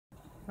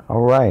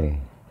Alrighty,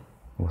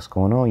 what's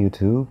going on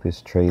YouTube?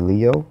 It's Trey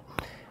Leo,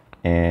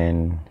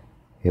 and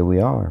here we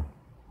are.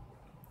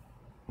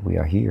 We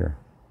are here,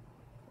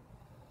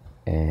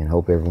 and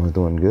hope everyone's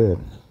doing good.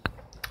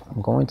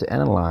 I'm going to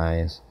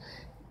analyze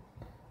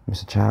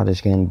Mr.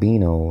 Childish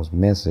Gambino's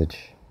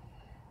message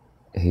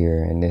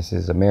here, and this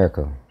is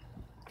America.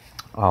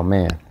 Oh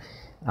man,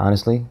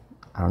 honestly,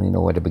 I don't even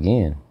know where to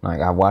begin. Like,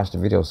 I watched the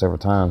video several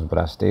times, but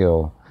I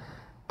still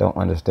don't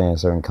understand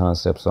certain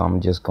concepts, so I'm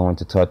just going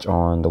to touch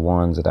on the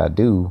ones that I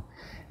do,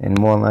 and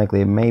more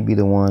likely it may be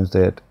the ones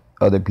that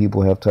other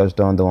people have touched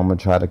on, though I'm gonna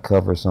try to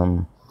cover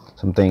some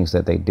things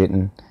that they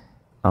didn't.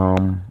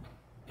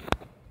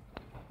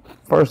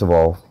 First of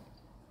all,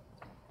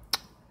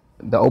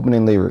 the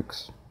opening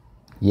lyrics,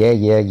 yeah,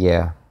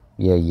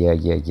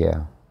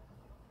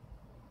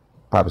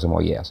 probably some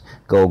more yes.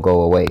 Go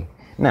away.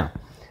 Now,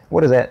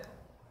 what does that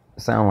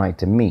sound like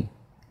to me?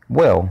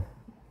 Well,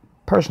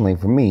 personally,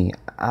 for me,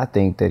 I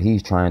think that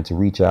he's trying to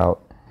reach out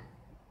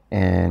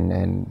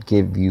and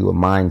give you a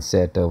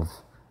mindset of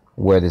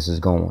where this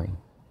is going.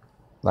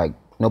 Like,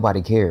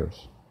 nobody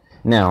cares.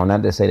 Now,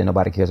 not to say that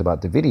nobody cares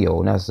about the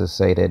video, not to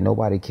say that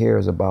nobody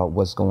cares about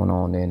what's going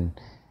on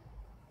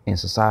in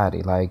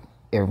society. Like,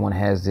 everyone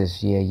has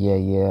this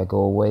yeah, go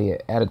away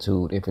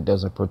attitude if it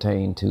doesn't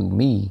pertain to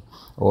me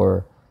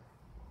or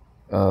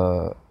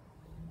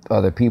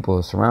other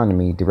people surrounding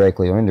me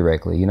directly or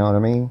indirectly. You know what I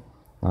mean?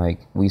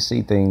 Like, we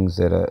see things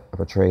that are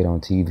portrayed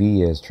on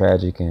TV as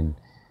tragic and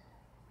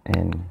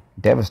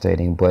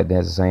devastating, but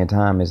at the same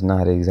time, it's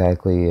not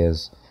exactly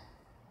as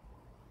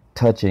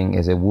touching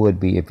as it would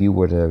be if you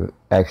were to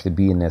actually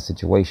be in that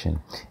situation.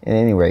 At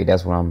any rate,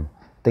 that's what I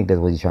think that's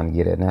what he's trying to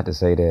get at. Not to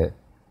say that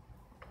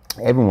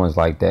everyone's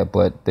like that,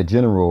 but the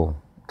general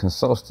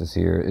consensus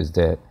here is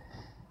that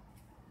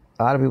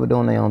a lot of people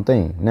doing their own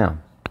thing. Now,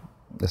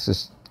 let's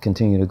just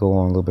continue to go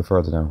on a little bit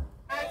further down.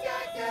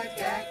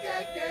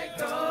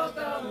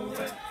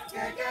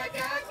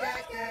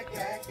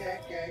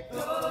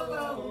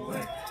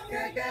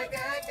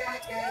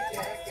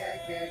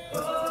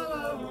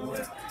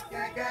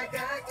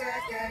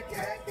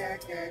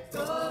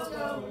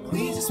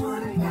 We just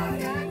want to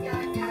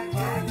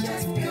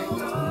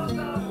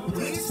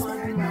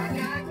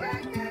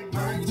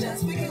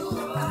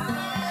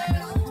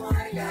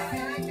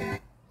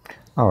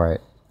All right,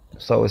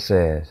 so it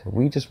says,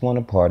 we just want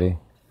to party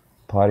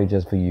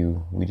just for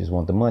you. We just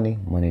want the money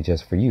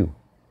just for you.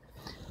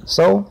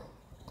 So,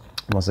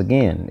 once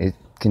again, it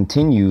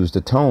continues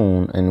the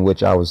tone in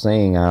which I was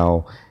saying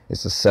how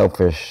it's a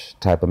selfish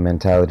type of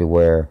mentality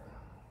where,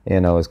 you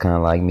know, it's kind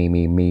of like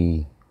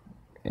me,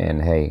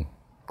 and hey,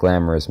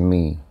 glamorous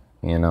me,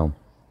 you know.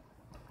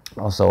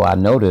 Also, I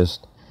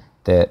noticed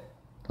that,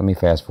 let me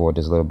fast forward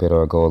this a little bit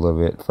or go a little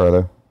bit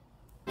further.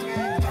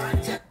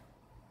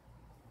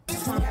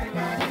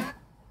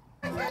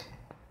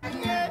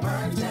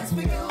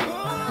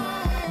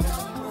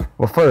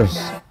 Well, first,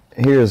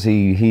 he's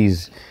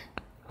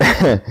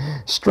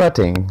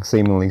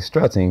seemingly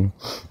strutting,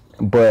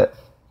 but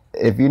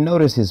if you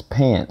notice his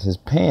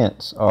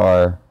pants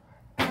are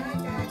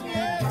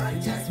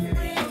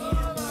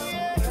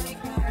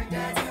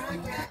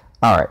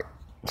all right.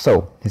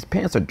 So his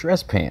pants are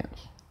dress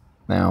pants.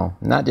 Now,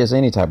 not just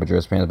any type of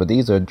dress pants, but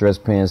these are dress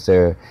pants that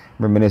are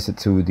reminiscent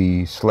to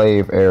the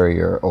slave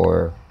area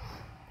or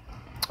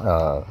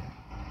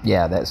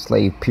that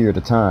slave period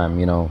of time,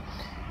 you know.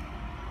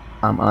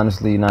 I'm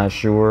honestly not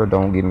sure,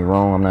 don't get me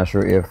wrong, I'm not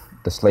sure if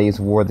the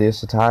slaves wore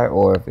this attire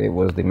or if it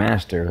was the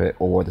master that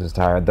wore this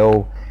attire,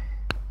 though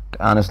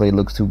honestly it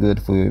looks too good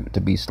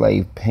to be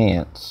slave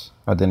pants.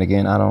 Or then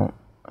again, I don't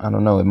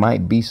know, it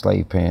might be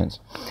slave pants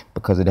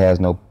because it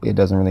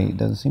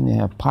doesn't seem to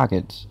have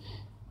pockets,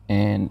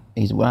 and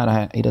he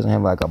doesn't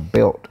have like a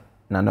belt.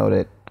 And I know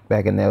that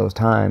back in those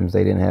times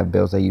they didn't have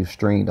belts, they used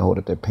string to hold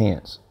up their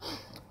pants.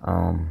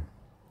 At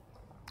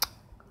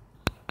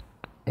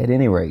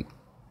any rate,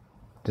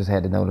 just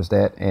had to notice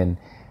that, and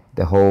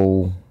the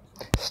whole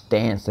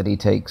stance that he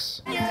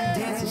takes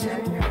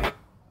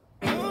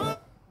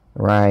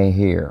right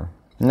here.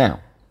 Now,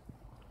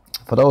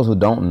 for those who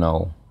don't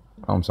know,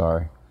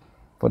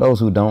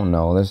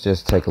 let's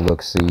just take a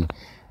look, see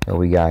what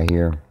we got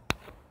here,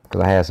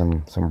 because I had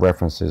some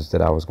references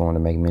that I was going to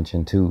make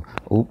mention to.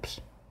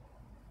 Oops,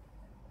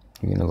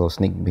 you're getting a little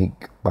sneak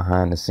peek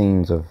behind the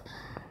scenes of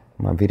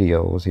my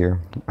videos here.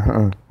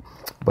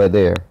 But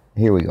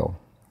here we go.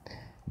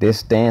 This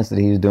stance that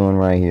he's doing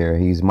right here,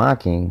 he's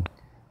mocking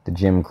the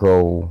Jim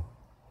Crow,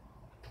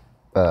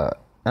 and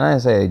I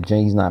say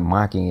he's not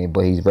mocking it,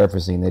 but he's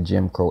referencing the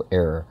Jim Crow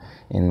era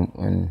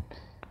in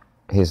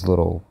his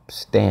little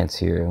stance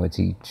here, in which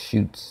he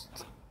shoots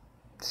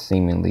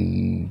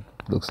seemingly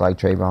looks like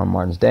Trayvon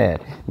Martin's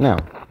dad. Now,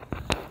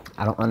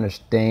 I don't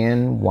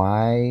understand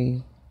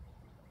why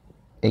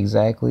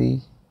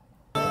exactly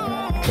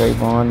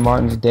Trayvon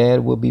Martin's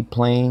dad would be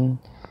playing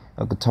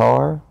a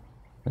guitar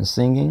and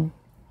singing,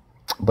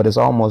 but it's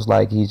almost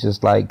like he's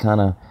just like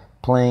kind of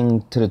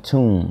playing to the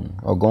tune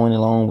or going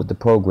along with the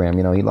program.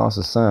 You know, he lost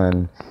a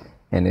son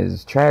and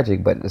it's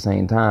tragic, but at the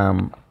same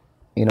time,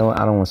 you know,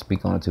 I don't want to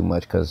speak on it too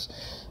much because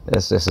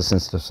that's a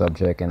sensitive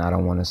subject, and I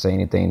don't want to say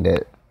anything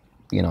that,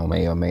 you know,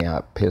 may or may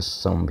not piss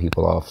some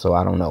people off. So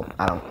I don't know.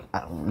 I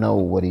don't know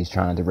what he's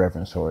trying to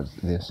reference towards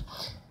this.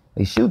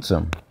 He shoots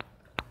him.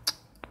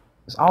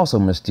 It's also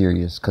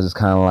mysterious because it's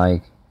kind of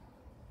like,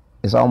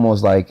 it's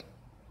almost like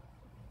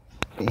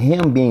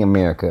him being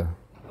America.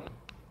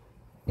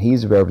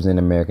 He's representing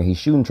America. He's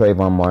shooting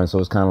Trayvon Martin, so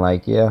it's kind of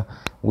like, yeah,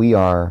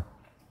 we're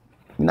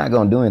not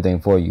going to do anything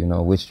for you, you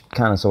know, which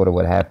kind of sort of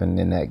what happened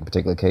in that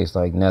particular case.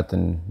 Like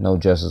nothing, no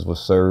justice was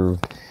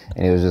served,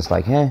 and it was just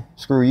like,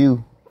 screw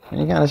you,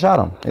 and he kind of shot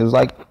him. It was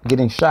like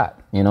getting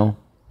shot, you know,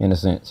 in a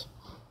sense.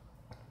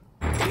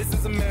 This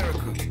is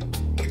America.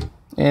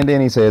 And then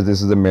he says,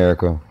 "This is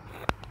America."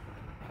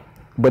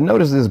 But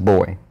notice this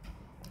boy,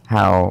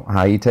 how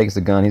he takes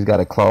the gun. He's got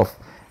a cloth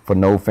for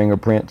no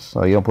fingerprints,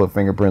 so he don't put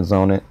fingerprints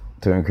on it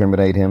to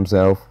incriminate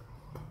himself.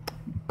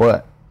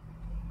 But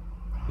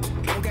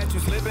Don't catch you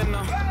slipping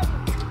now.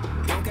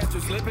 Don't catch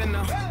you slipping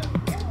now.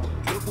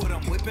 Look what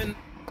I'm whipping.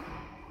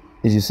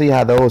 did you see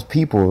how those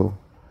people,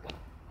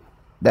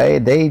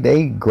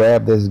 they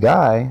grab this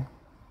guy,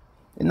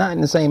 not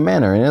in the same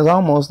manner, and it's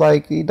almost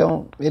like it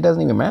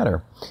doesn't even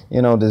matter,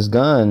 you know, this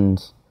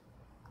gun's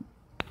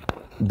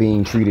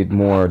being treated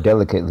more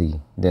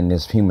delicately than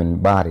this human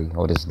body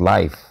or this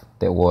life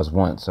that was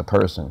once a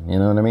person. You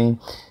know what I mean?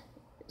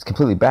 It's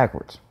completely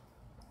backwards.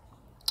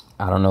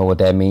 I don't know what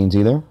that means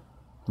either.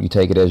 You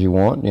take it as you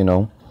want, you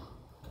know,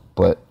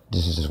 but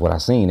this is just what I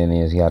seen. And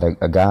he had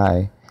a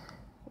guy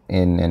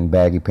in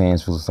baggy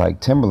pants with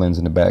like Timberlands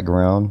in the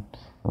background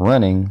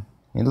running.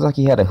 It looks like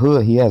he had a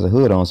hood. He has a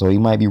hood on, so he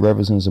might be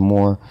representing some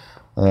more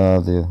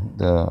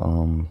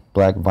the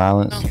black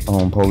violence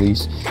on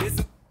police.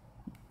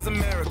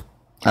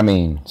 I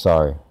mean,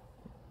 sorry.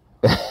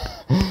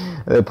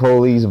 The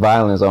police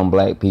violence on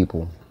black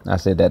people. I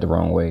said that the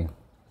wrong way.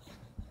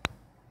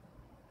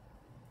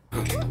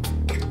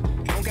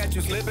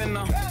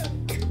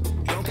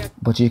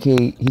 But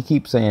he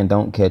keeps saying,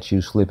 "Don't catch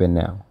you slipping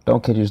now.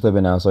 Don't catch you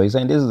slipping now." So he's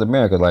saying this is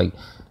America. Like,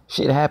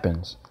 shit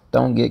happens.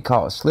 Don't get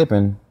caught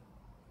slipping.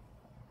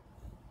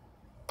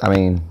 I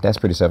mean, that's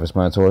pretty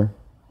self-explanatory.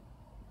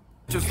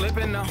 You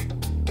slipping now.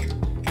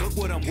 Look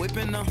what I'm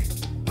whipping now.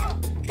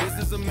 This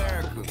is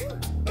America.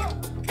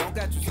 Don't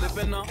catch you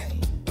slipping now.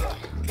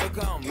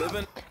 Look how I'm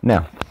living.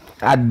 Now,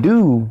 I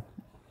do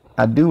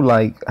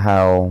like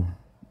how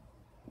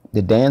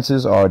the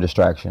dances are a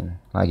distraction.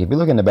 Like, if you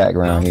look in the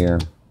background here,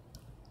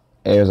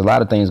 there's a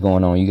lot of things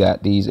going on. You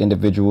got these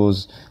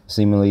individuals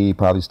seemingly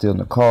probably still in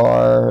the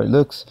car. It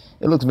looks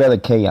very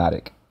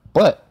chaotic.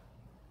 But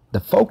the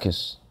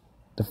focus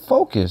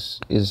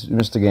is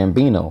Mr.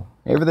 Gambino.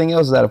 Everything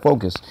else is out of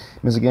focus.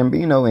 Mr.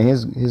 Gambino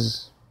and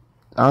his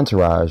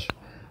entourage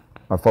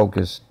are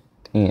focused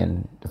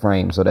in the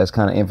frame. So that's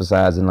kind of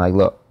emphasizing, like,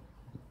 look,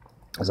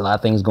 there's a lot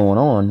of things going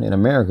on in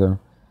America,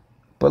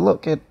 but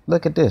look at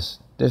this.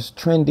 There's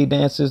trendy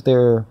dances.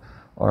 There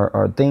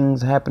are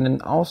things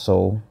happening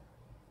also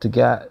to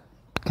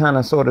kind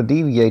of sort of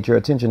deviate your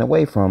attention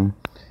away from,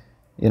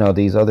 you know,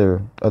 these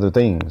other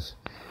things.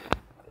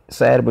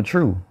 Sad but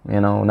true.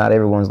 You know, not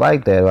everyone's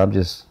like that. I'm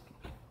just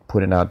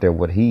putting out there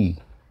what he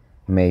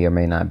may or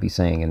may not be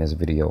saying in this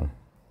video.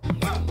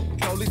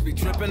 Police be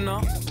tripping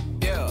now.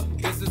 Yeah,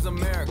 this is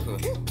America.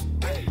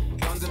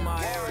 Guns in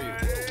my area.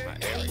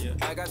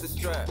 I got the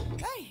strap.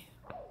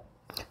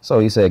 So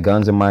he said,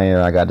 "Guns in my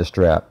ear, I got the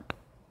strap."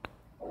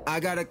 I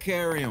gotta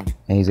carry him.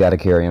 And he's got to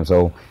carry him.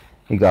 So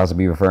he could also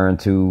be referring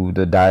to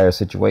the dire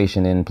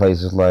situation in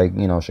places like,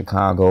 you know,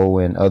 Chicago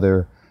and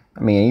other,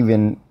 I mean,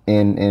 even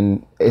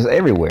in it's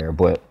everywhere.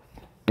 But,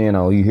 you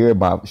know, you hear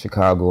about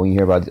Chicago and you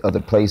hear about other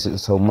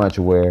places so much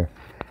where,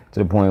 to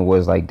the point where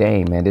it's like,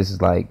 dang, man, this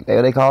is like,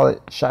 they call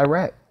it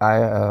Chirac.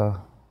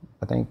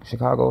 I think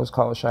Chicago is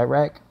called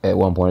Chirac at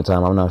one point in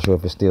time. I'm not sure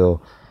if it's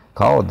still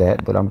called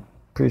that, but I'm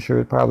pretty sure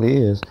it probably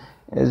is.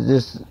 It's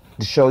just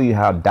to show you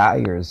how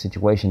dire the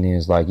situation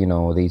is. Like, you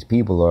know, these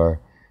people are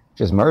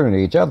just murdering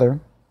each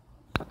other,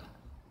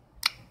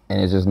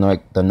 and it's just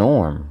like the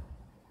norm.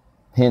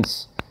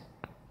 Hence,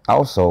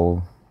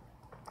 also,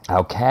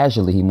 how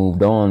casually he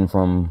moved on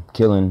from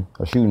killing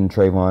or shooting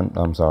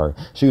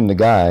shooting the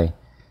guy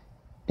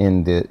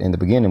in the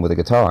beginning with a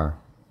guitar,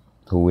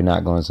 who we're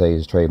not going to say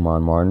is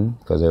Trayvon Martin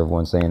because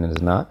everyone's saying it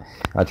is not.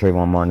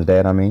 Trayvon Martin's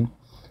dad, I mean.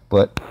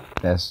 But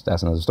that's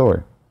another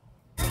story.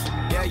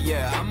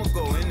 Yeah, I'ma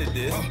go into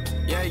this.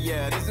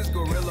 Yeah, this is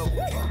Gorilla.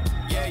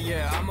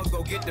 Yeah, I'ma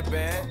go get the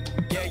bag.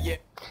 Yeah.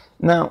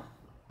 Now,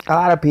 a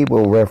lot of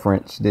people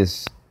reference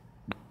this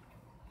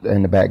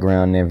in the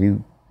background. And if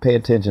you pay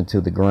attention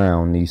to the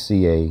ground, you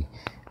see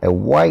a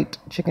white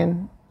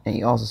chicken and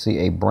you also see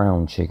a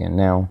brown chicken.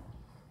 Now,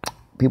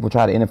 people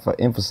try to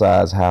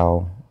emphasize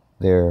how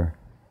they're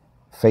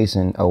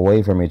facing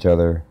away from each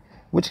other,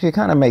 which could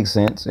kind of make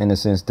sense in the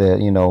sense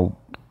that, you know,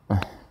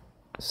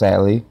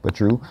 sadly but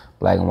true,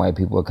 black and white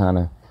people are kind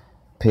of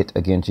pit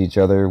against each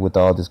other with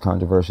all this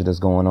controversy that's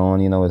going on.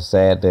 You know, it's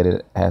sad that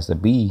it has to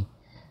be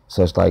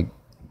such, like,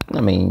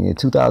 I mean, in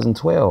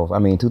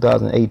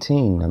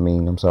 2018, I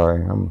mean, I'm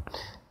sorry, I'm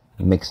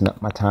mixing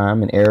up my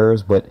time and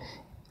errors. But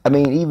I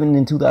mean, even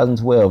in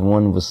 2012,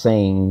 one was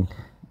saying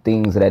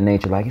things of that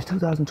nature, like, it's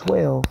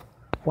 2012.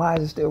 Why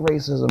is it still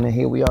racism? And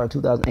here we are,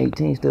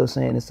 2018, still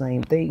saying the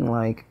same thing.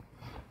 Like,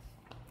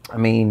 I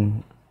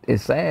mean,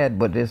 it's sad,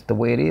 but it's the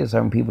way it is.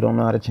 Certain people don't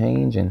know how to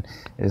change, and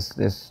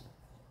it's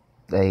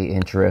a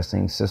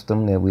interesting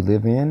system that we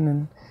live in.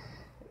 And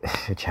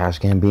Charles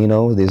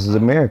Gambino, this is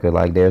America.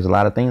 Like, there's a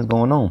lot of things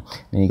going on.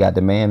 And you got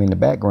the man in the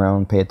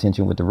background. Pay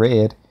attention with the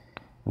red.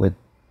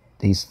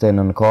 He's standing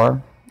on the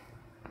car.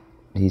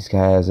 He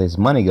has his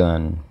money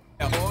gun.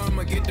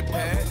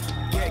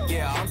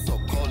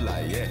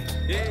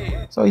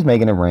 So he's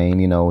making it rain,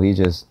 you know.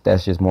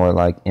 That's just more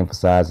like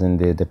emphasizing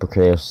the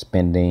precarious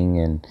spending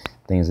and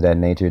things of that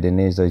nature. Then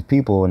there's those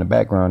people in the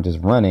background just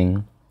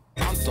running.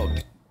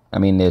 I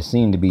mean, there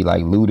seem to be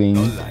like looting.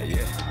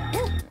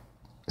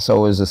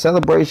 So it's a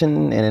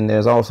celebration, and then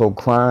there's also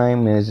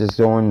crime, and it's just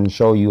going to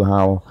show you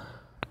how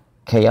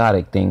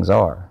chaotic things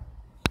are.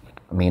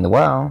 I mean,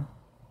 wow,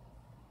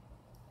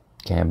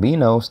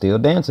 Gambino still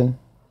dancing.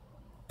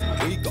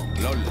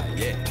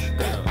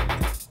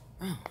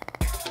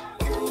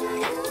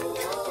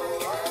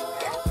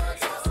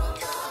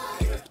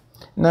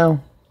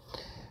 Now,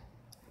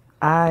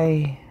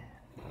 I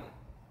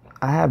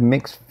have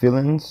mixed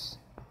feelings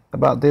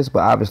about this, but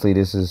obviously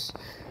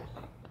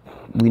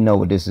we know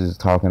what this is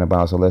talking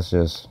about, so let's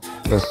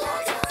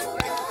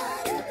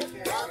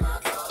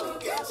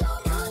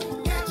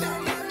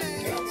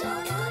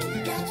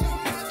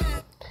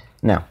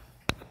now,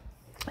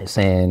 it's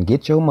saying,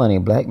 get your money,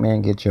 black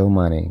man, get your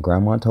money.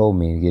 Grandma told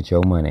me to get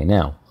your money.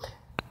 Now,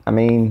 I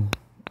mean,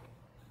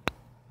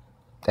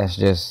 that's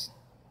just,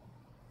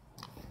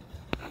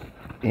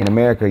 in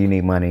America, you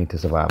need money to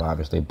survive,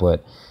 obviously.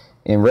 But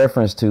in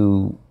reference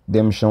to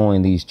them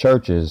showing these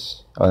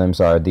churches,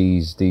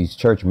 these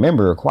church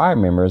choir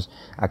members,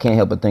 I can't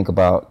help but think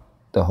about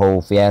the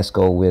whole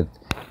fiasco with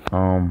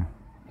the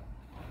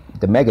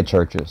mega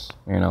churches.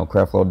 You know,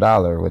 Creflo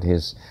Dollar with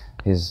his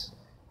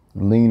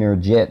leaner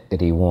jet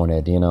that he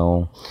wanted, you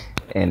know,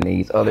 and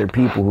these other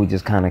people who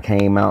just kind of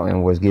came out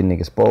and was getting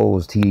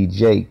exposed. T.D.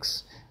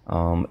 Jakes,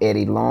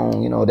 Eddie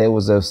Long, you know, there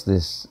was just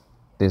this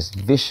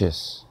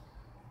vicious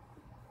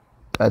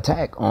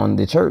attack on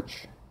the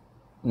church.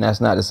 And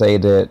that's not to say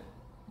that,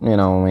 you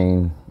know, I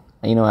mean,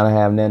 you know, I don't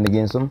have nothing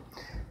against them,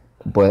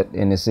 but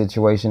in the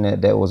situation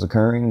that was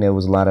occurring, there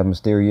was a lot of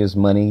mysterious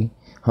money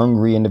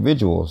hungry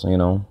individuals. You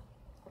know,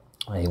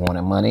 they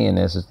wanted money, and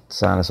that's a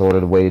sign of sort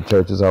of the way the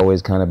church has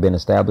always kind of been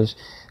established.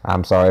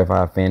 I'm sorry if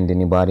I offend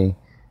anybody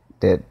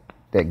that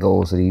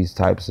goes to these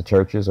types of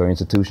churches or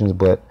institutions,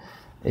 but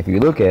if you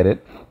look at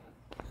it,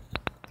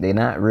 they're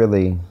not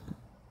really,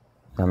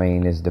 I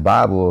mean, it's the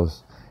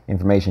Bible's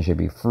information should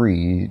be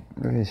free.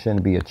 It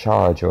shouldn't be a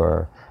charge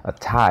or a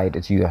tithe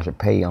that you have to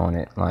pay on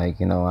it. Like,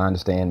 you know, I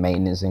understand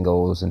maintenance and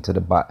goes into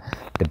the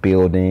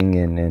building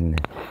and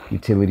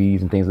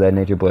utilities and things of that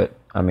nature, but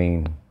I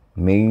mean,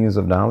 millions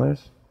of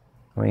dollars.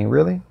 I mean,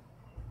 really?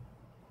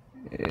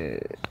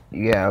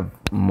 You have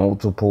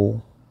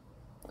multiple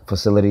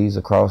facilities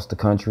across the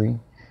country,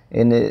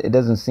 and it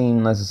doesn't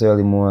seem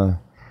necessarily more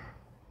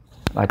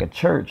like a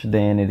church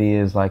than it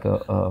is like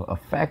a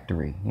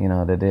factory, you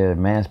know, that they're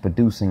mass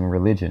producing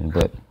religion.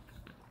 But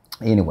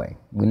anyway,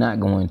 I'm not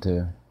going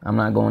to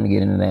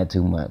get into that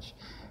too much.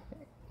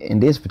 In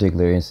this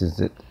particular instance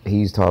that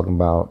he's talking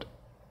about,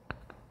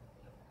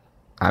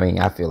 I mean,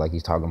 I feel like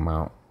he's talking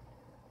about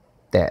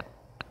that.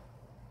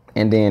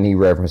 And then he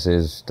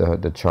references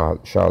the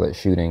Charlotte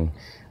shooting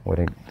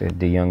where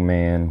the young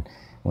man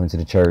went to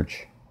the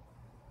church.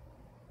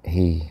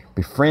 He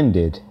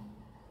befriended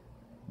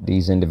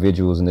these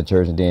individuals in the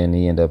church, and then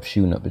he ended up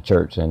shooting up the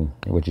church, and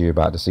what you're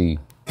about to see.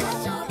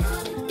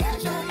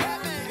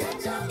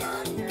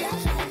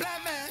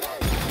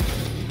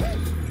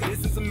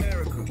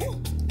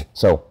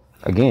 So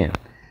again,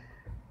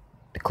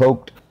 the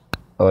clothed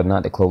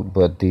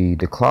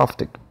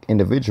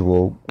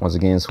individual once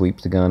again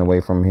sweeps the gun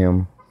away from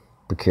him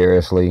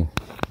precariously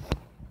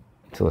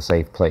to a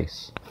safe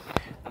place.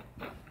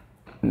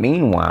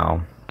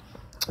 Meanwhile,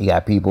 you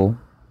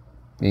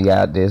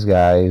got this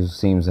guy who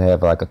seems to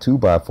have like a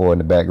 2x4 in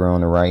the background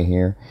on the right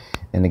here,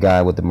 and the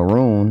guy with the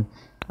maroon.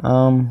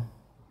 Hold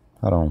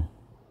on.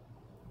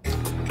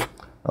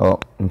 Oh,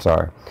 I'm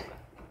sorry.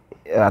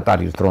 I thought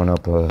he was throwing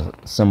up a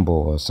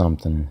symbol or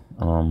something.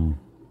 I'm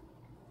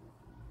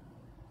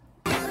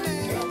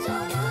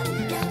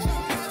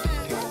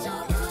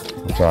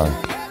sorry.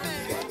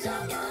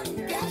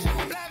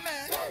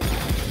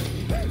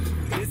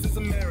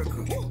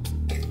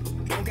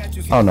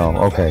 Oh no,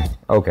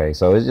 okay.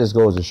 So it just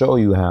goes to show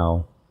you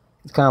how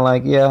it's kind of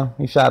like, yeah,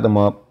 you shot them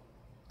up,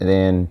 and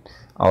then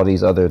all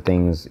these other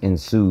things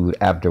ensued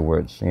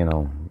afterwards, you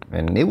know.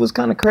 And it was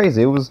kind of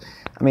crazy. It was,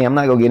 I mean, I'm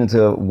not gonna get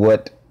into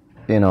what,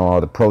 you know,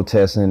 all the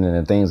protesting and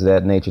the things of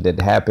that nature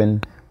that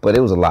happened, but it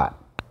was a lot.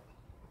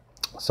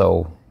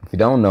 So if you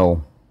don't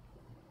know,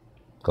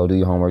 go do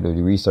your homework, do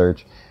your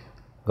research,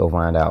 go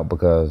find out,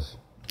 because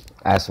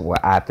that's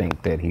what I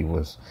think that he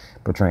was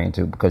portraying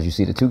to. Because you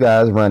see the two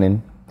guys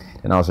running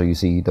And also you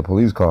see the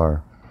police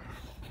car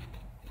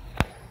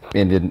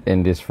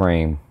in this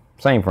frame,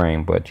 same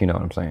frame, but you know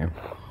what I'm saying.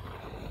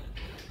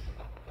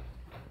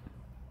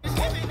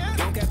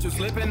 Don't catch you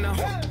slipping now.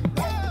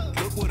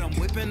 Look what I'm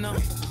whipping now.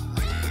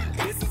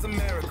 This is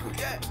America.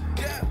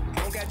 Yeah.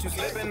 Don't catch you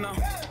slipping now.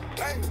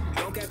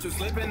 Don't catch you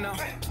slipping now.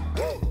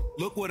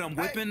 Look what I'm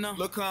whipping now.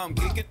 Look how I'm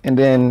geeking. And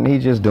then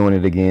he's just doing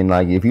it again.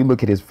 Like if you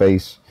look at his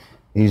face,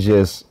 he's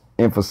just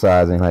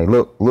emphasizing like,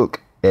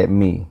 look at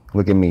me,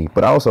 look at me.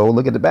 But also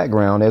look at the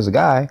background. There's a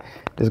guy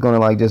that's gonna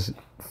like just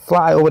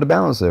fly over the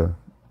balancer,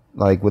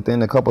 like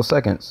within a couple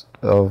seconds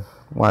of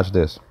watch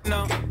this.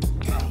 No.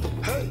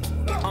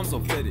 I'm so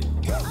fitted.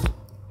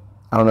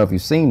 I don't know if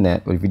you've seen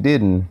that, but if you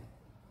didn't,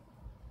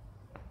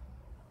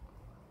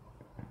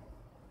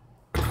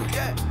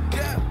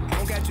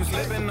 Don't catch you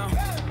slipping now.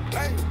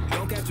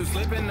 Don't catch you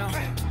slipping now.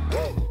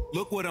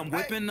 Look what I'm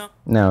whipping now.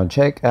 now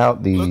check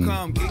out Look how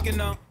the I'm geeking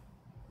now.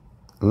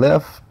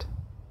 left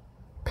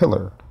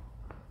pillar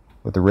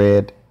with the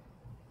red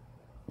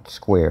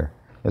square.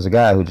 There's a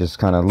guy who just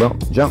kind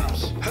of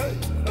jumps.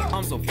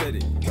 I'm so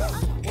fitted.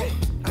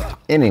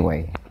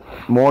 Anyway,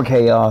 more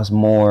chaos,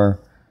 more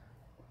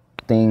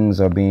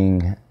things are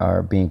being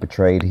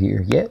portrayed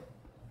here. Yet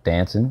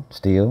dancing,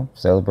 still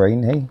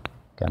celebrating. Hey,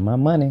 got my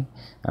money.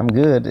 I'm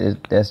good.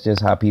 That's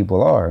just how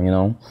people are, you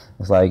know.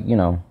 It's like, you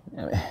know,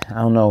 I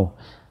don't know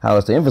how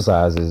else to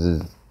emphasize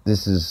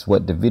this is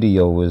what the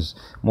video was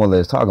more or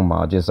less talking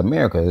about. Just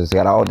America. It's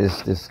got all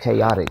this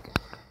chaotic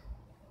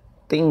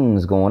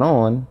things going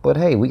on, but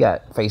hey, we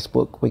got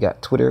Facebook, we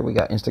got Twitter, we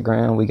got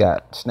Instagram, we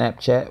got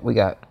Snapchat, we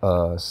got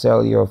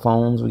cellular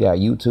phones, we got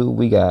YouTube,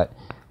 we got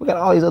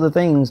all these other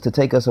things to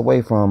take us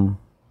away from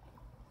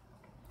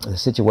the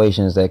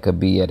situations that could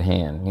be at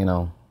hand. You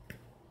know,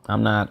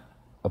 I'm not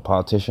a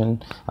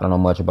politician. I don't know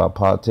much about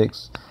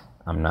politics.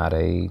 I'm not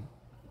a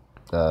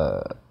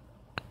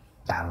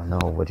I don't know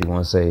what you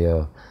want to say,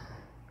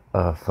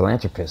 a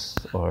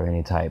philanthropist or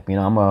any type. You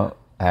know, I'm a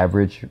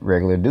average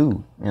regular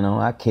dude. You know,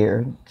 I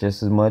care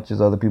just as much as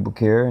other people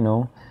care. You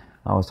know,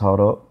 I was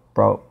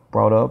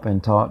brought up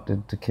and taught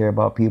to care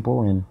about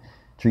people and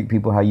treat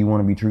people how you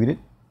want to be treated.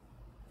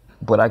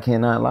 But I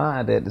cannot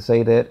lie to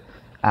say that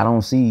I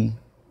don't see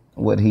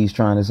what he's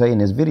trying to say in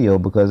this video,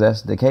 because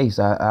that's the case.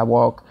 I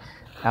walk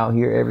out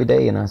here every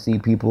day and I see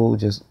people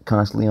just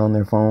constantly on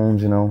their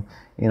phones, you know,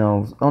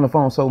 on the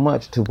phone so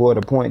much to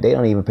the point they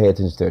don't even pay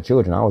attention to their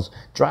children. I was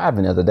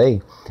driving the other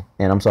day,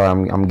 and I'm sorry,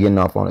 I'm getting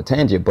off on a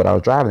tangent, but I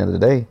was driving the other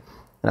day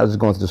and I was just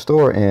going to the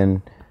store,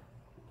 and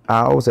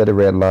I was at a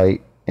red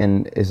light,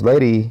 and this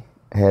lady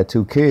had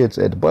two kids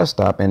at the bus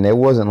stop, and there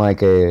wasn't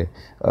like a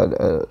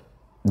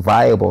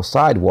viable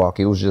sidewalk.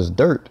 It was just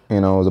dirt.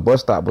 You know, the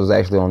bus stop was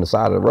actually on the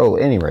side of the road.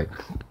 Anyway,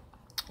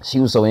 she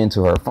was so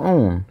into her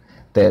phone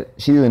that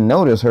she didn't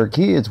notice her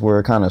kids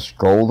were kind of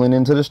strolling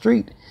into the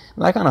street.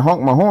 And I kind of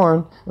honked my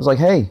horn. I was like,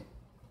 hey,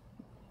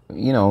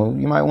 you know,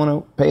 you might want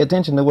to pay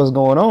attention to what's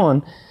going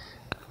on,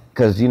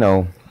 because, you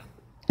know,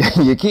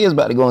 your kid's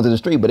about to go into the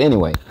street. But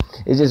anyway,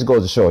 it just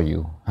goes to show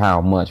you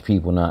how much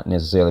people not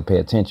necessarily pay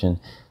attention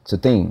to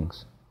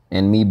things.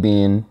 And me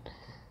being,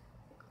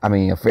 I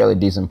mean, a fairly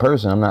decent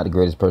person. I'm not the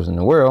greatest person in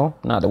the world,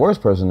 not the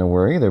worst person in the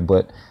world either,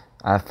 but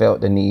I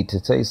felt the need to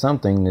say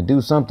something, to do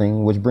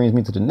something, which brings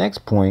me to the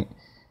next point,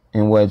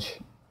 in which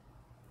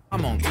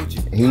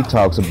he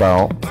talks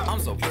about, I'm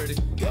so pretty.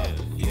 Yeah.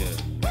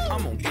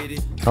 I'm gonna get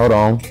it. hold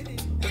on,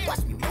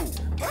 Watch me move.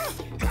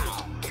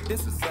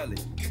 This is Sally.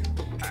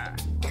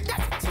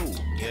 That's a tool.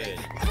 Yeah.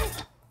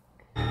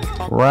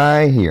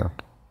 right here,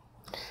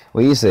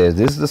 where he says,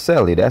 this is a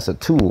celly, that's a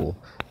tool.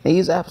 And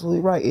he's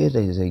absolutely right. It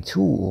is a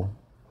tool,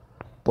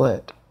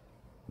 but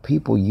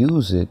people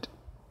use it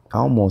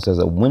almost as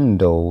a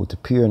window to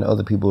peer into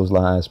other people's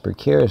lives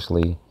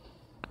precariously,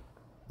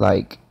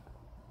 like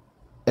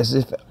as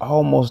if it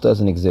almost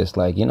doesn't exist.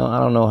 Like, you know, I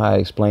don't know how to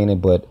explain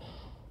it, but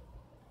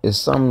it's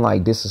some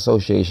like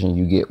disassociation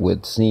you get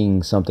with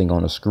seeing something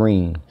on a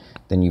screen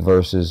than you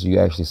versus you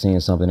actually seeing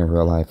something in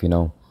real life. You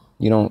know,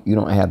 you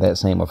don't have that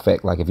same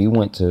effect. Like if you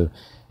went to,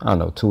 I don't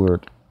know,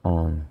 toured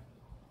on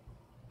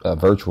a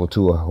virtual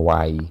tour of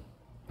Hawaii,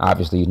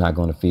 obviously you're not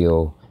going to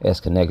feel as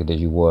connected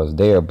as you was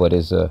there, but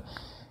it's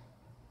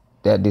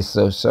that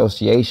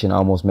disassociation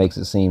almost makes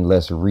it seem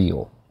less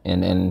real.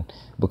 And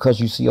because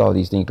you see all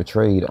these things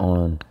portrayed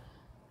on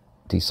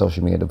these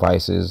social media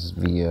devices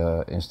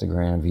via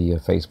Instagram, via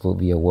Facebook,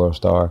 via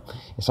WorldStar,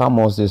 it's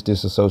almost this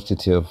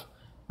disassociative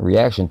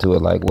reaction to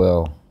it. Like,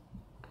 well,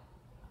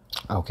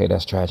 okay,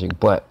 that's tragic,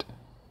 but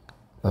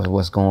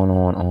what's going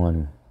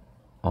on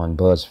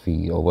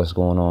BuzzFeed, or what's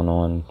going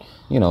on,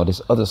 you know,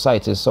 this other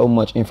sites. There's so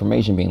much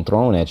information being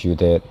thrown at you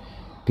that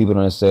people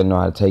don't necessarily know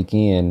how to take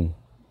in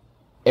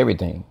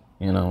everything.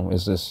 You know,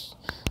 it's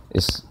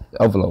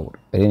overload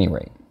at any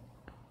rate.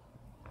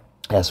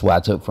 That's what I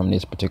took from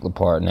this particular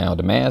part. Now,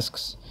 the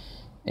masks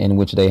in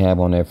which they have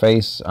on their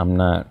face, I'm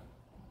not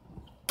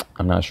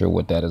sure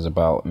what that is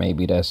about.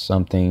 Maybe that's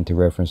something to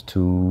reference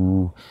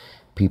to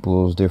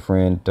people's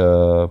different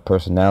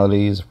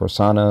personalities,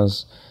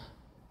 personas,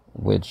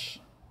 which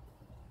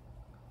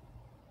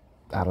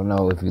I don't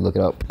know if you look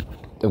it up.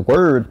 The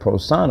word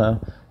persona,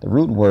 the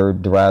root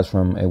word, derives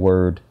from a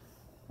word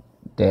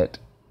that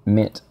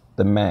meant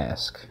the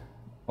mask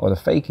or the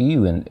fake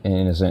you in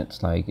a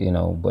sense, like, you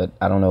know, but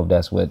I don't know if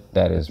that's what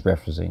that is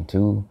referencing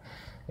to.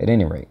 At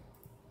any rate,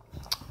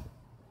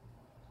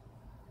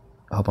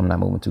 I hope I'm not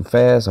moving too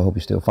fast. I hope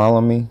you're still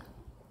following me.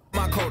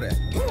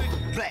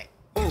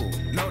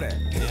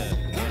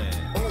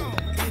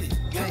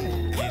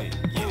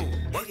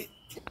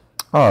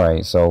 All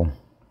right, so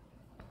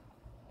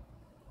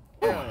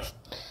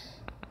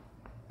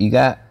you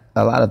got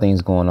a lot of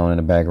things going on in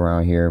the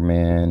background here,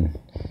 man.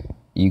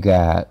 You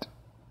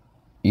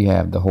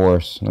have the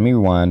horse. Let me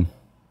rewind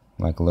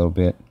like a little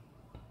bit.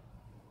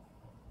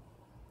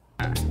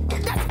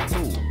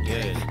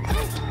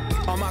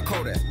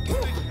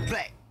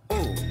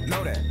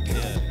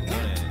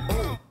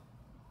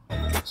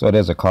 So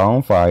there's a car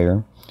on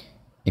fire.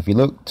 If you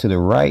look to the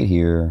right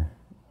here,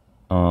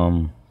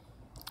 a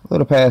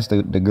little past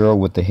the girl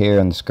with the hair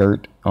and the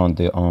skirt on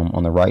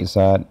the right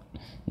side,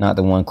 not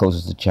the one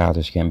closest to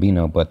Childish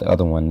Gambino, but the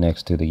other one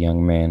next to the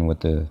young man with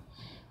the,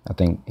 I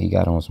think he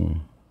got on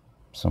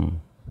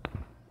some,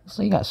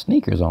 so he got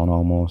sneakers on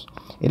almost.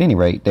 At any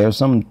rate, there's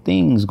some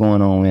things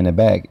going on in the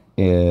back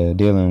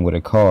dealing with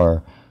a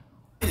car.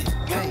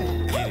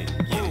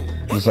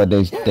 It's like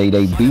they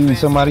beating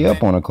somebody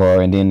up on a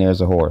car, and then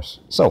there's a horse.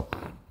 So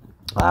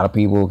a lot of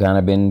people kind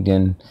of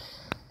been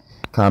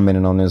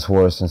commenting on this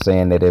horse and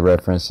saying that it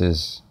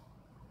references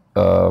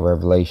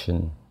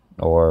Revelation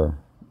or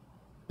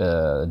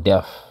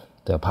death,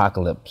 the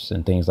apocalypse,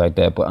 and things like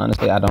that. But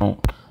honestly, I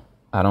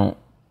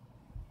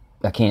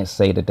can't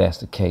say that that's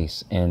the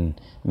case, and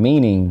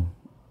meaning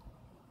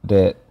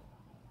that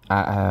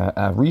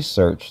I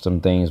researched some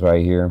things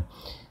right here,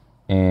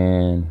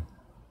 and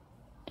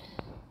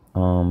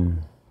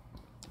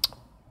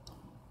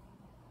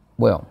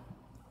well,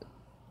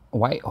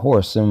 white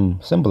horse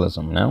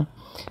symbolism now.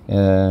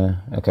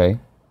 Okay,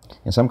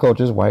 in some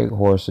cultures, white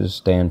horses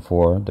stand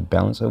for the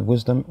balance of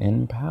wisdom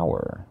and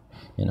power.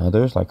 In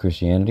others, like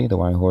Christianity, the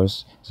white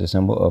horse is a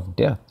symbol of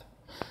death.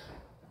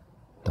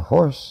 The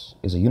horse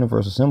is a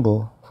universal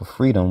symbol for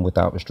freedom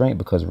without restraint,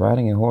 because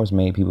riding a horse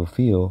made people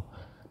feel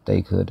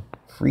they could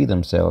free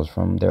themselves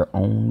from their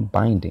own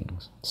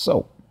bindings.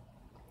 So,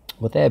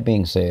 with that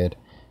being said,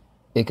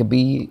 it could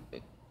be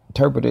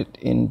interpreted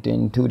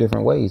in two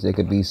different ways. It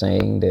could be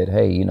saying that,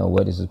 hey, you know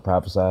what, this is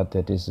prophesied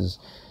that this is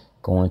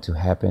going to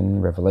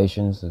happen,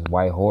 Revelations, this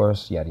white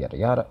horse, yada, yada,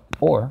 yada.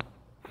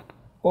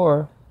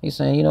 Or he's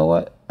saying, you know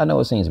what, I know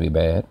it seems to be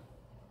bad,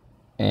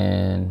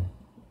 and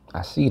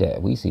I see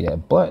that, we see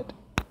that, but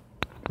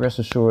rest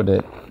assured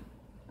that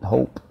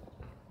hope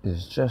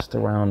is just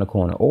around the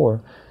corner,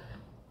 or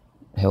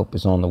help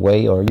is on the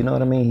way, or you know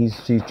what I mean?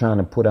 She's trying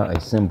to put out a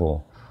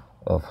symbol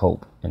of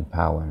hope and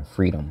power and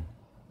freedom.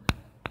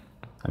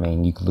 I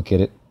mean, you can look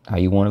at it how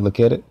you want to look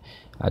at it.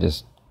 I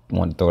just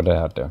want to throw that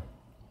out there.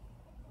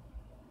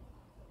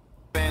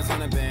 I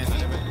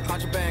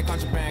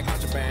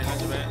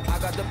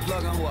got the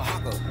plug on who a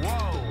hawker.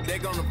 Whoa, they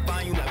gonna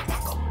find you like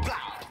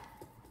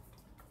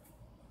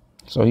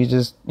so he's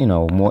just, you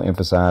know, more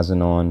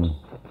emphasizing on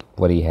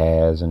what he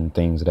has and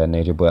things of that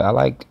nature. But I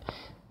like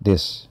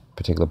this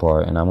particular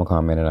part, and I'm gonna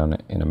comment on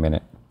it in a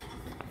minute.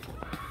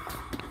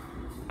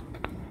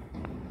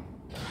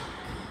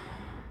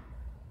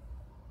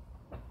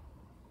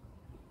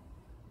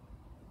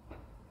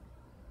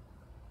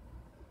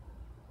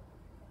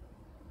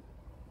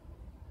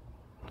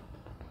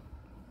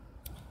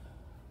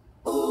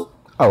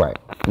 All right,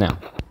 now,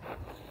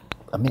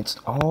 amidst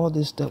all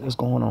this that was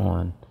going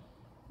on,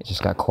 it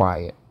just got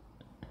quiet,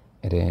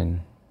 and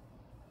then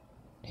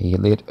he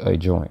lit a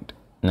joint.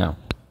 Now,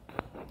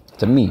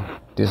 to me,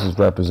 this is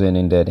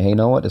representing that, hey, you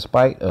know what,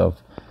 despite of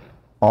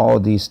all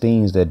these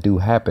things that do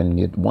happen,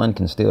 one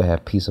can still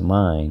have peace of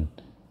mind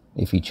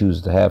if he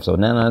chooses to have so.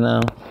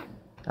 Now,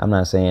 I'm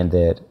not saying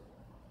that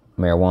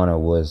marijuana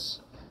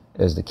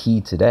is the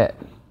key to that.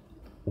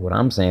 What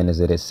I'm saying is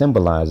that it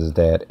symbolizes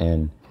that,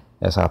 and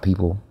that's how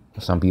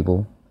some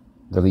people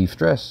relieve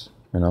stress.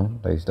 You know,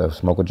 they'll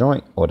smoke a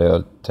joint, or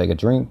they'll take a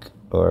drink,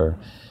 or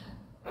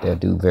they'll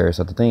do various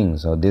other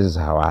things. So this is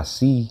how I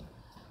see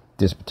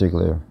this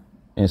particular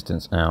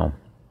instance. Now,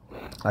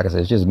 like I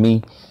said, it's just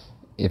me.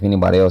 If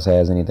anybody else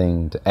has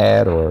anything to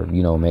add, or,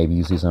 you know, maybe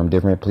you see something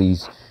different,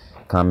 please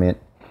comment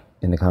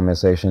in the comment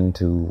section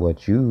to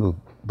what you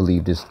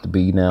believe this to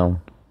be. Now,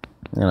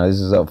 you know, this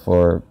is up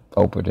for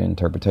open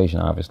interpretation,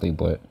 obviously,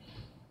 but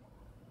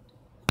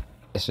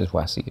it's just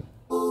why I see it.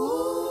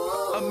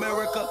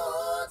 America,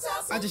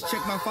 I just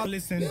checked my phone.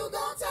 Listen, you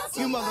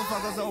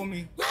motherfuckers owe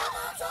me.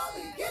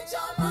 Get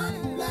your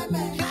money, black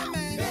man.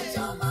 Get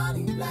your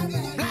money, black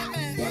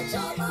man. Get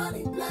your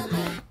money, black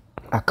man.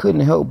 I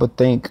couldn't help but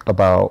think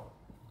about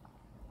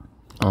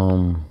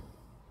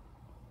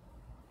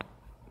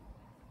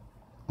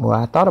well,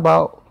 I thought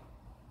about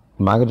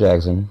Michael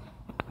Jackson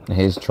and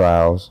his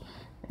trials,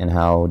 and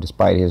how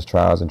despite his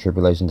trials and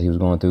tribulations he was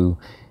going through,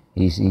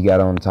 he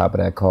got on the top of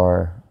that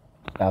car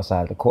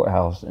outside the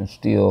courthouse and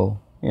still,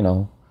 you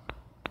know,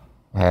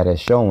 had a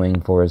showing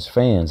for his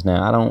fans.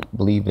 Now, I don't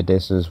believe that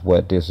this is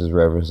what this is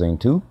referencing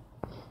to,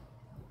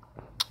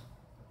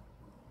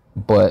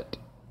 but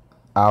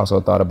I also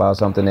thought about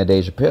something that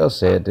Dave Chappelle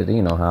said, that,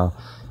 you know, how,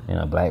 you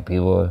know, black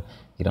people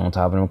get on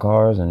top of them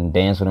cars and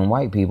dance with them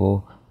white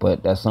people,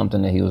 but that's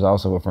something that he was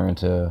also referring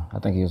to. I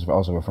think he was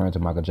also referring to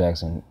Michael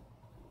Jackson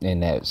in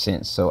that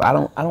sense. So I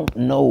don't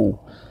know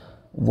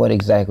what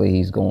exactly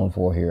he's going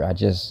for here. I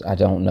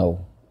don't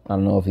know. I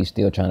don't know if he's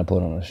still trying to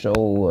put on a show,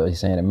 or he's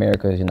saying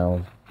America, you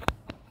know.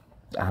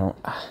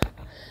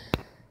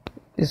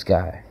 This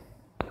guy.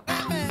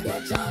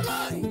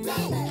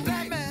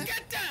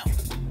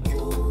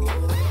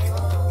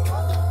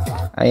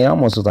 It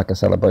almost looks like a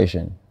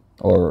celebration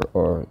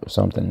or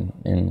something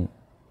in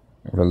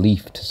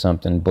relief to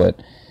something,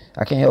 but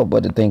I can't help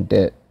but to think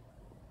that,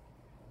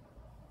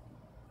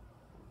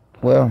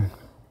 well,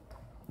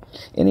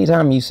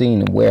 anytime you've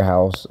seen a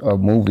warehouse or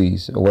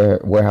movies, or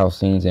warehouse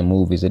scenes in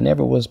movies, it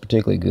never was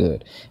particularly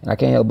good. And I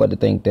can't help but to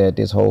think that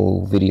this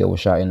whole video was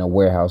shot in a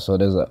warehouse, so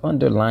there's an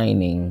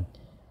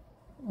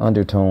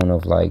undertone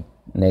of like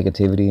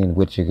negativity, in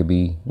which it could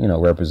be, you know,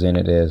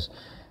 represented as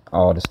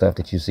all the stuff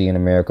that you see in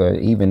America,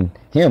 even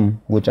him,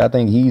 which I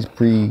think he's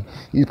supposed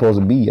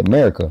to be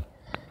America.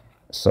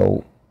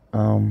 So,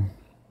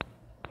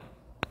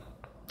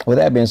 with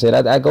that being said,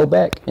 I go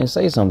back and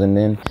say something.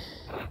 Then,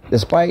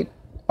 despite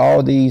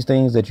all these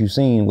things that you've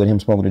seen with him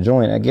smoking the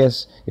joint, I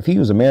guess if he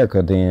was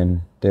America,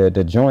 then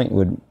the joint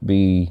would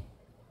be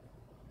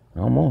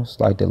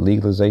almost like the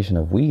legalization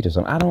of weed or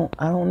something. I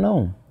don't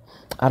know.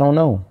 I don't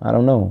know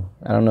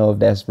if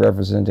that's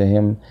referencing to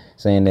him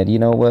saying that, you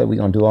know what, we're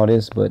gonna do all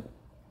this, but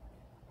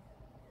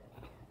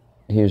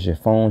here's your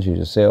phones, here's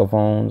your cell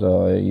phones,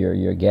 or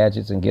your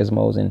gadgets and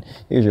gizmos, and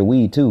here's your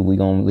weed too. We're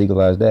gonna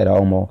legalize that,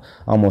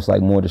 almost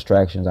like more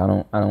distractions. I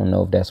don't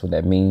know if that's what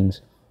that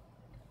means.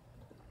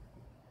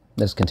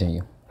 Let's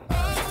continue.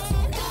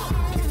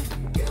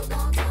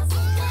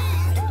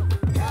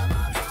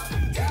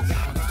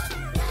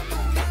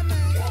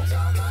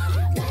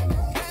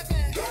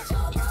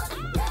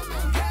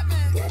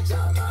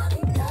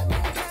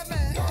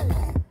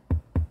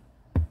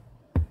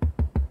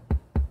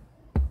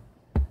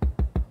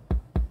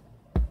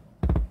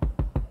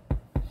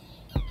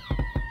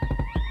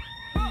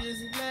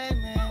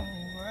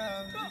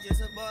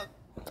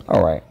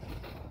 All right.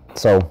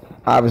 So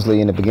obviously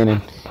in the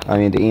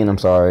end, I'm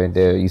sorry,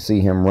 there you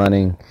see him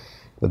running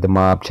with the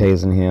mob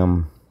chasing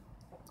him,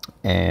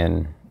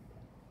 and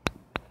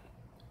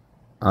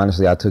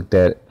honestly, I took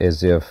that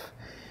as if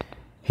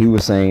he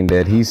was saying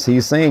that he's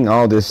saying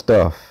all this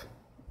stuff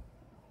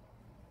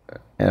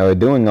and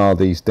doing all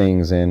these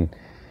things, and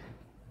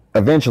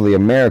eventually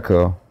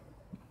America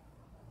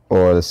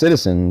or the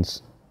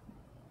citizens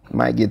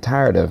might get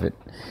tired of it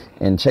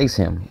and chase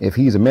him. If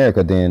he's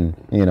America, then,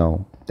 you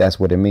know, that's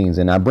what it means.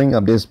 And I bring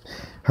up this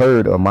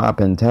herd or mob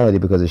mentality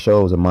because it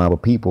shows a mob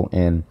of people,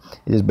 and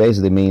it just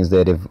basically means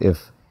that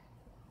if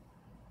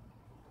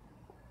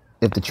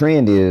the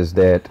trend is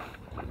that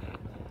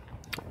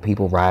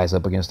people rise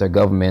up against their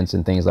governments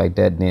and things like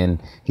that,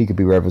 then he could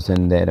be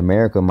representing that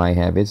America might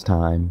have its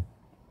time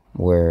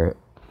where,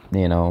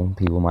 you know,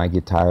 people might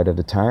get tired of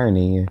the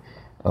tyranny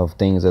of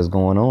things that's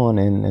going on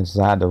and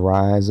decide to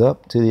rise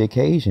up to the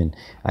occasion.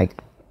 Like,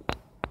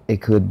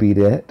 it could be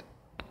that,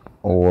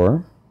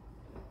 or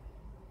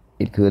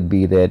it could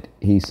be that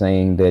he's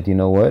saying that, you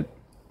know what,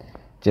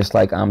 just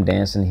like I'm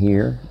dancing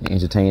here,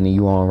 entertaining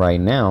you on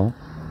right now,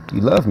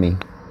 you love me,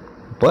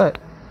 but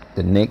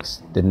the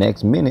next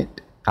minute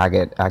I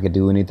could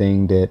do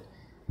anything that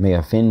may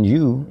offend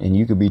you, and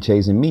you could be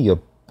chasing me or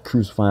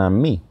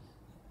crucifying me.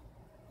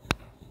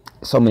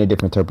 So many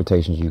different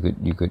interpretations you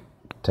could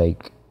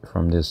take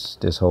from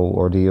this whole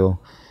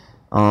ordeal.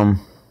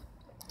 I'm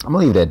gonna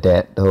leave it at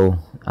that, though.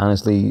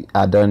 Honestly,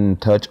 I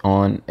didn't touch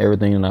on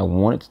everything that I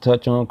wanted to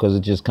touch on, because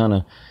it just kind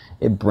of,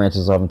 it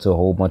branches off into a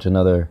whole bunch of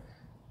another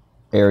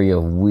area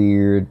of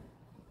weird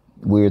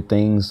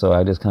things. So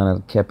I just kind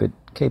of kept it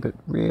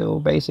real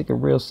basic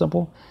and real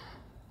simple.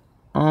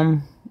 I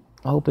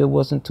hope it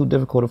wasn't too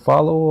difficult to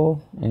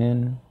follow,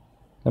 and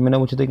let me know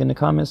what you think in the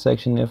comment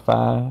section if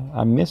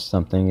I missed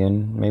something,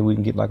 and maybe we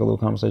can get like a little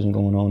conversation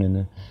going on in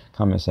the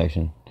comment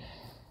section.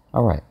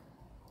 All right.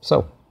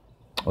 So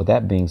with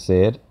that being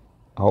said,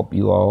 I hope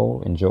you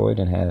all enjoyed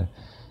and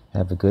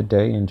have a good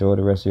day. Enjoy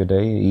the rest of your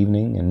day,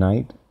 evening, and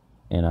night.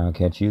 And I'll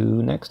catch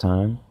you next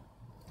time.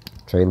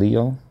 Trey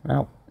Leo,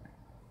 out.